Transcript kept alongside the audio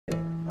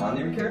don't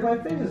even care if my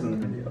face is in the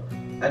video.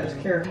 I just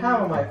care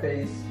how my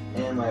face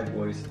and my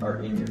voice are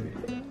in your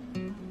video.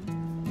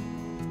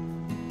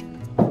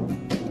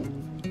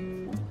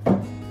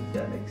 If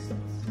that makes sense.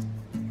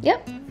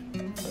 Yep.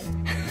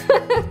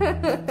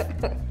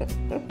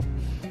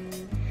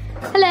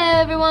 Hello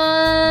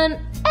everyone.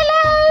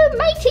 Hello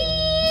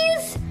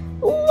mateys.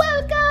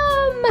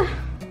 Welcome.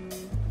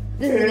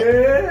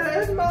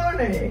 Good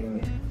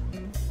morning.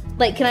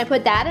 Like, can I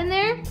put that in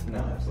there? No,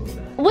 absolutely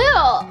not.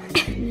 Will.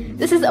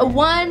 This is a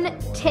one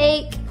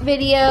take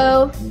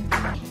video.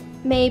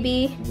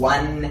 Maybe.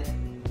 One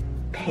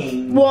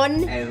ping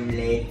One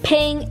only.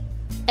 ping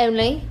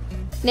only.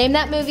 Name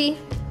that movie.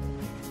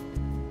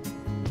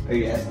 Are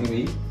you asking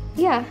me?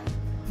 Yeah.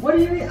 What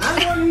do you mean? I'm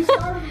the one who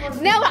started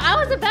one. No,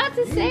 I was about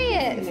to say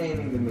it.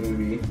 Naming the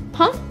movie.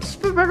 Hunt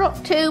for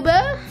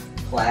October.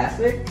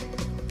 Classic.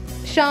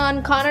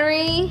 Sean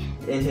Connery.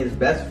 In his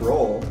best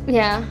role.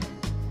 Yeah.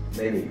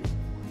 Maybe.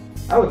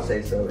 I would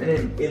say so.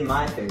 And in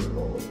my favorite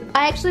role.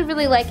 I actually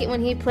really like it when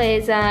he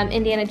plays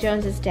Indiana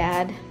Jones's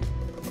dad.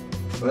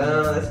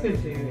 Well, that's good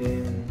too.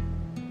 Yeah.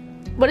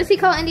 What does he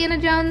call Indiana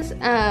Jones?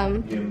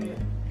 Junior.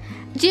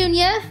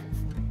 Junior.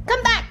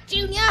 Come back,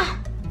 Junior.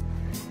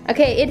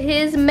 Okay, it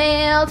is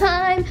mail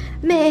time.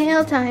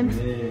 Mail time.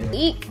 Yeah.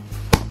 Eek.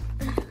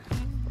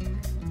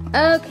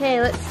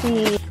 Okay, let's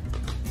see.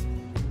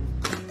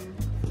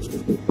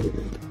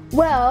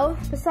 Well,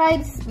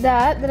 besides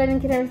that I didn't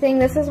get everything,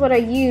 this is what I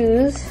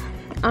use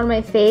on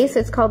my face.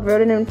 It's called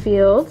Roden &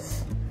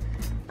 Fields.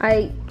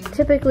 I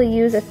typically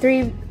use a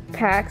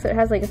 3-pack, so it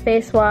has like a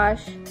face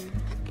wash,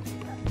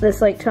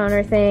 this like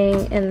toner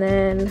thing, and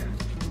then,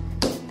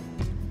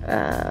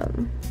 I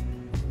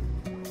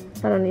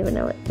don't even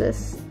know what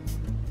this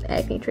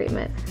acne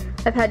treatment.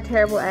 I've had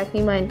terrible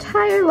acne my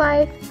entire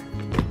life.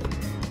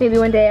 Maybe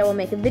one day I will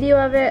make a video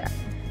of it.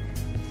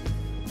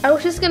 I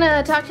was just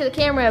gonna talk to the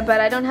camera,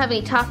 but I don't have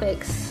any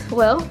topics.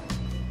 Will?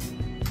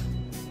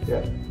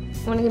 Yeah.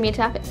 Wanna give me a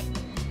topic?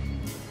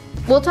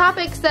 Well,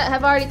 topics that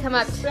have already come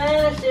up.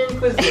 Spanish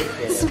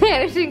Inquisition.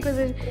 Spanish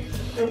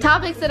Inquisition.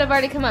 Topics that have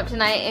already come up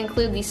tonight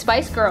include the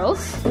Spice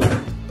Girls.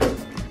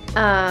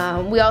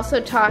 We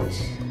also talked,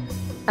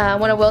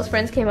 one of Will's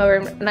friends came over,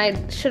 and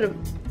I should have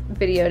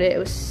videoed it. It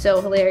was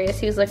so hilarious.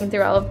 He was looking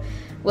through all of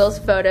Will's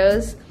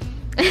photos.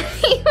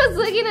 He was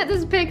looking at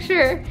this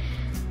picture.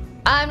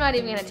 I'm not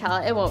even gonna tell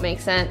it. It won't make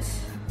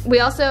sense. We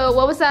also,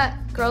 what was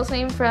that girl's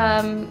name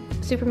from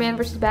Superman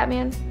vs.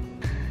 Batman?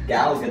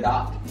 Gal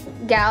Gadot.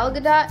 Gal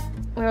Gadot.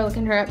 We were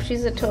looking her up.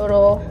 She's a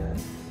total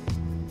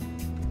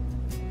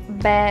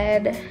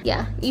bad.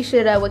 Yeah, you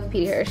should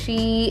Wikipedia her.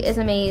 She is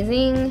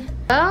amazing.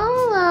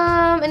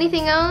 Well,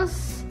 anything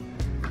else?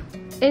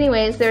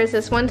 Anyways, there was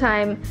this one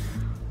time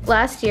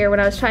last year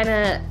when I was trying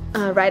to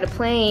ride a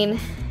plane,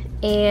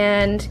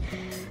 and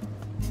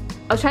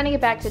I was trying to get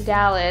back to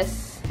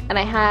Dallas, and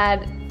I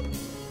had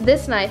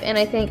this knife and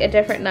I think a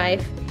different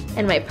knife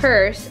in my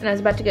purse, and I was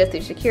about to go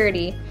through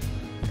security.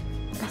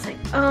 I was like,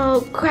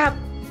 oh crap.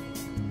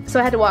 So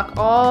I had to walk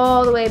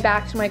all the way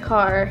back to my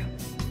car,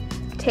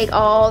 take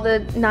all the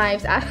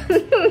knives out.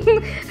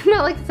 I'm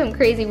not like some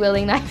crazy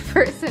willing knife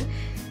person,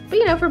 but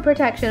you know, for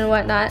protection and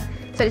whatnot. So I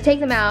had to take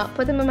them out,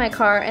 put them in my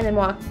car, and then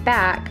walk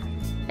back.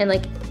 And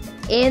like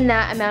in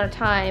that amount of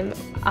time,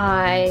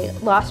 I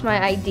lost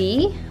my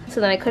ID. So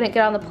then I couldn't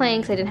get on the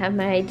plane because I didn't have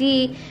my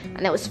ID,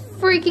 and I was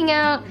freaking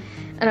out,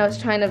 and I was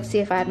trying to see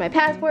if I had my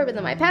passport, but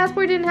then my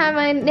passport didn't have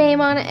my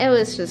name on it. It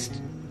was just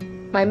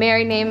my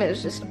married name. It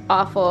was just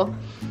awful.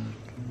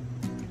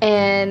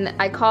 And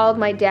I called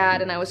my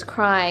dad, and I was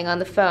crying on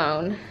the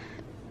phone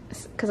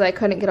because I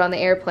couldn't get on the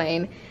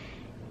airplane.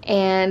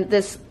 And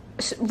this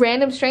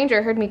random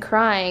stranger heard me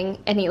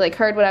crying, and he like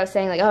heard what I was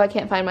saying, like, oh, I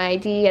can't find my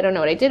ID, I don't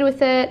know what I did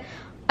with it.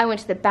 I went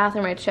to the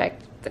bathroom, I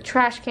checked the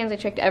trash cans, I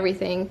checked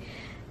everything.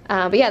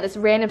 But yeah, this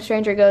random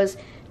stranger goes,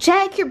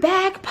 check your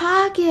back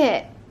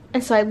pocket.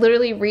 And so I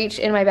literally reached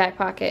in my back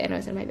pocket, and it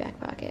was in my back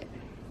pocket.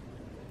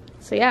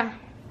 So yeah.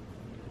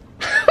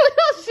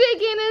 Will's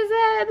shaking his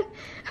head.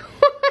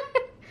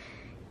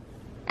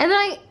 And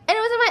then it was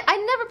in my, I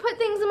never put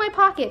things in my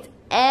pockets,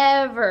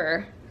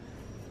 ever.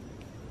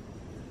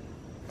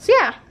 So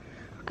yeah,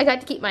 I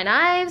got to keep my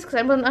knives, because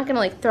I'm not gonna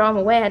like throw them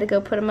away. I had to go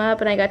put them up,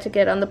 and I got to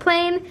get on the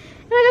plane, and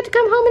I got to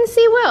come home and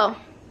see Will.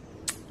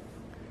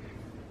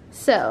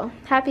 So,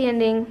 happy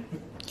ending.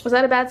 Was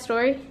that a bad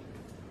story?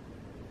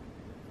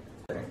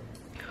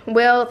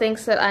 Will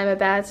thinks that I'm a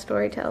bad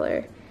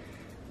storyteller,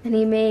 and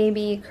he may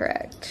be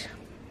correct.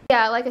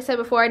 Yeah, like I said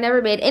before, I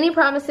never made any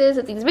promises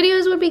that these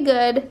videos would be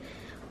good.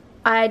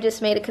 I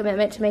just made a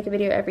commitment to make a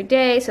video every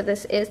day, so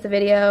this is the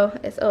video.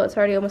 It's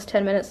already almost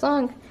 10 minutes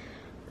long.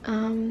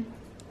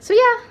 So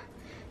yeah,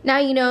 now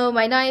you know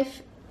my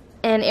knife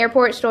and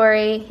airport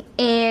story,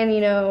 and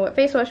you know what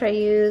face wash I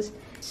use.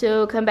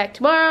 So come back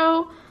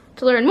tomorrow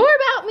to learn more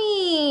about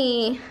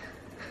me.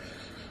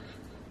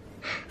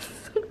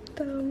 So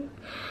dumb.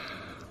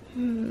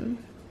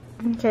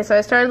 Okay, so I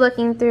started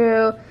looking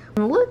through.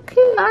 Look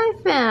who I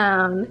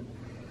found.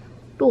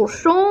 Little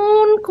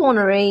Sean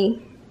Connery.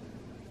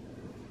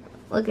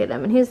 Look at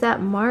him. And who's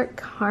that? Mark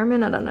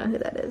Harmon? I don't know who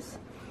that is.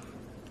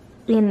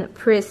 In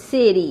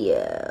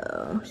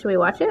Presidio. Should we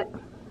watch it?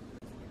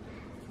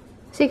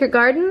 Secret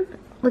Garden?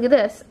 Look at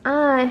this.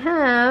 I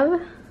have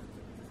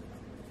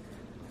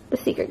the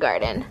Secret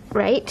Garden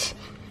right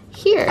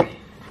here.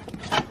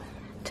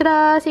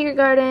 Ta-da! Secret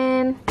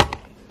Garden.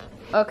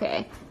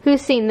 Okay.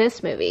 Who's seen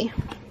this movie?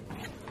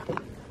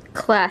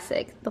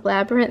 Classic. The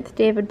Labyrinth,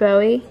 David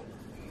Bowie.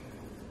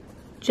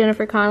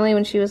 Jennifer Connelly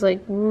when she was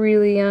like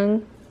really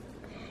young.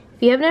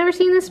 If you have never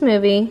seen this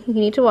movie, you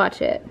need to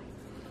watch it.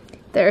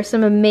 There are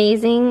some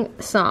amazing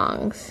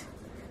songs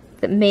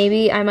that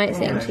maybe I might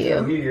sing to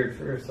you. Weird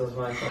first, that's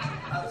my fault.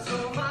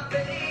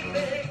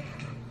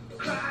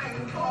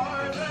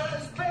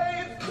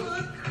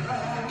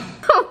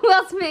 Who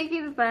else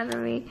making fun of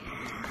me?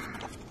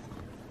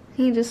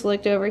 He just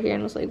looked over here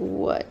and was like,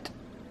 what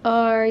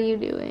are you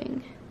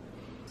doing?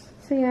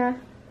 So yeah,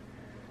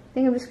 I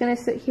think I'm just gonna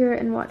sit here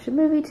and watch a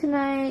movie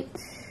tonight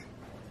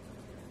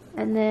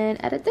and then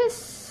edit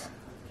this.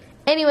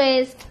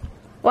 Anyways,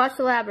 watch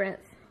The Labyrinth.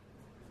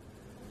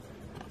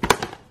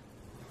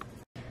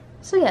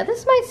 So yeah,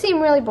 this might seem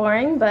really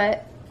boring,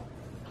 but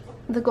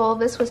the goal of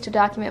this was to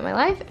document my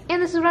life,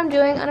 and this is what I'm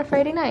doing on a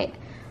Friday night.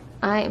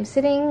 I am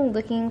sitting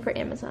looking for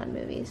Amazon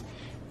movies.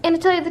 And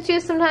to tell you the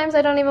truth, sometimes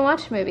I don't even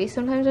watch movies.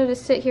 Sometimes I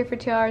just sit here for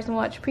 2 hours and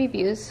watch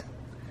previews.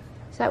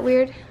 Is that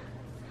weird?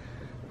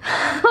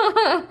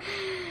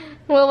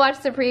 We'll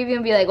watch the preview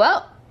and be like,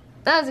 well,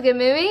 that was a good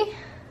movie.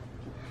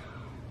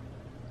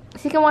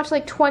 So you can watch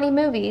like 20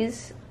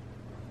 movies.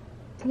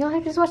 You don't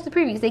have to just watch the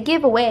previews. They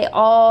give away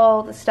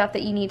all the stuff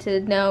that you need to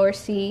know or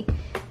see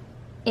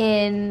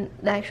in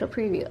the actual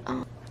preview.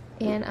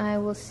 And I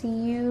will see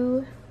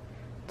you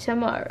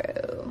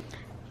tomorrow.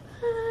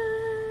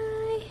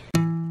 Bye.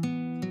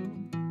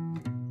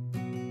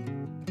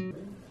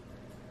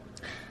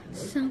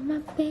 So my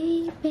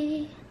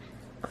baby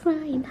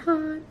crying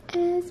hard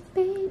as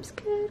babes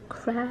could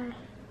cry.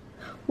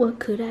 What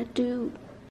could I do?